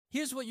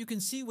Here's what you can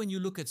see when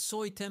you look at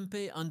soy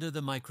tempeh under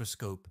the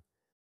microscope.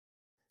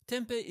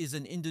 Tempeh is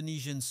an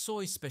Indonesian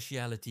soy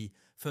specialty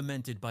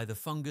fermented by the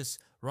fungus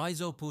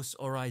Rhizopus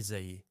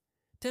oryzae.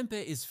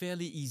 Tempeh is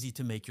fairly easy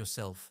to make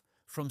yourself,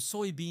 from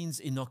soybeans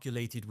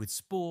inoculated with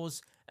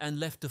spores and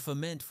left to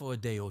ferment for a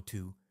day or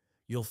two.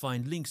 You'll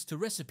find links to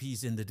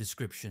recipes in the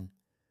description.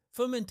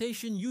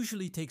 Fermentation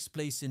usually takes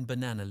place in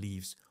banana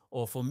leaves,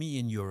 or for me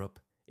in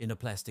Europe, in a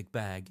plastic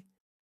bag.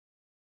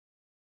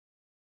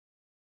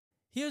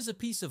 Here's a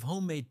piece of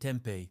homemade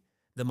tempeh.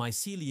 The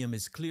mycelium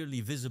is clearly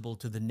visible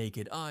to the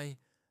naked eye,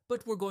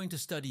 but we're going to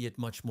study it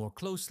much more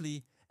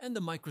closely, and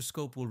the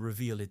microscope will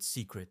reveal its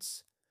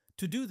secrets.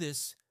 To do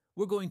this,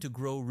 we're going to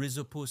grow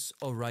Rhizopus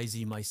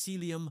oryzae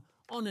mycelium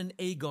on an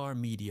agar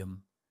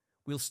medium.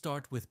 We'll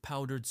start with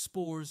powdered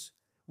spores,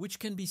 which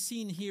can be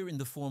seen here in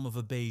the form of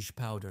a beige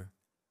powder.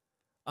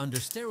 Under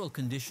sterile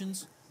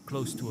conditions,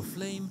 close to a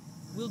flame,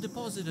 we'll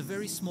deposit a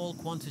very small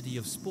quantity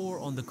of spore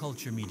on the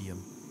culture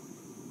medium.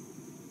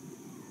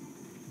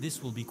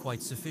 This will be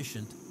quite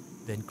sufficient.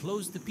 Then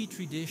close the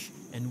petri dish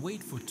and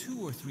wait for 2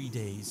 or 3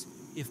 days,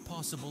 if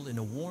possible in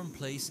a warm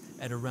place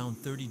at around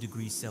 30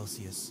 degrees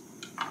Celsius.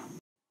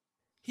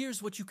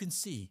 Here's what you can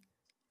see.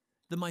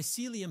 The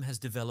mycelium has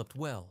developed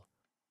well.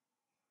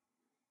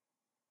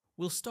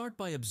 We'll start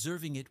by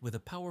observing it with a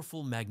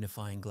powerful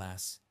magnifying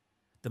glass.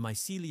 The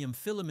mycelium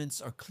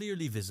filaments are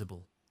clearly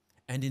visible,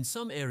 and in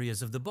some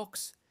areas of the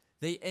box,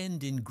 they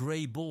end in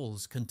gray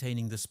balls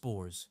containing the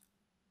spores.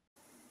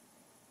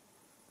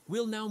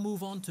 We'll now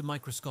move on to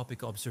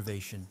microscopic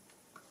observation.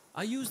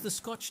 I use the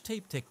Scotch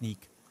tape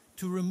technique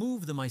to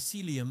remove the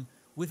mycelium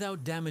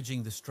without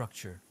damaging the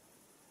structure.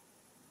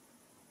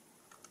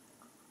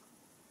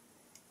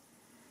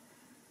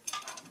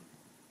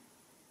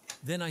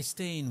 Then I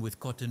stain with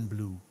cotton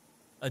blue,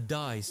 a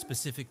dye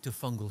specific to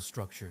fungal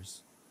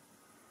structures.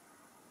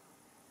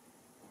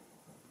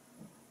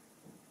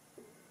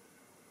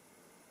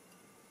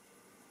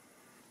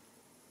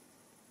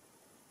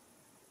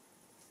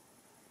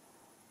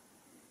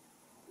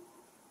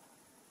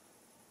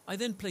 I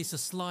then place a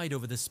slide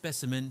over the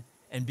specimen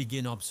and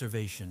begin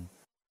observation.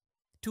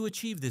 To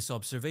achieve this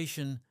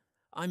observation,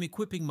 I'm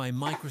equipping my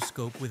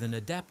microscope with an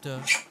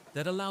adapter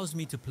that allows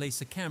me to place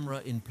a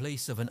camera in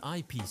place of an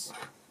eyepiece.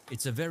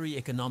 It's a very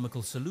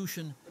economical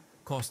solution,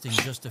 costing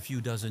just a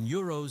few dozen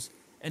euros,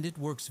 and it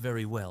works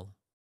very well.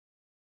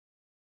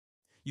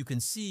 You can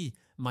see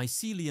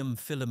mycelium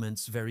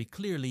filaments very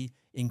clearly,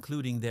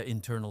 including their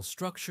internal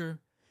structure.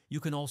 You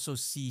can also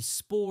see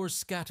spores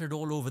scattered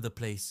all over the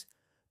place.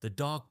 The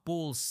dark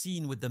balls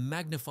seen with the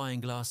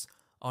magnifying glass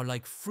are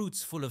like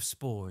fruits full of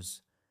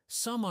spores.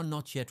 Some are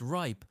not yet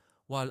ripe,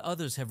 while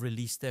others have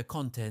released their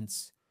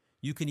contents.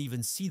 You can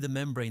even see the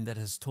membrane that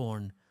has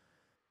torn.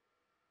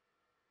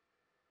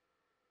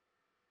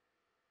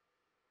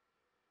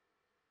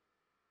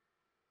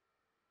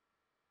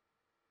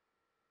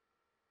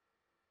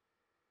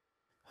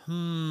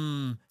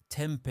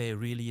 Tempeh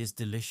really is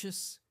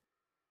delicious.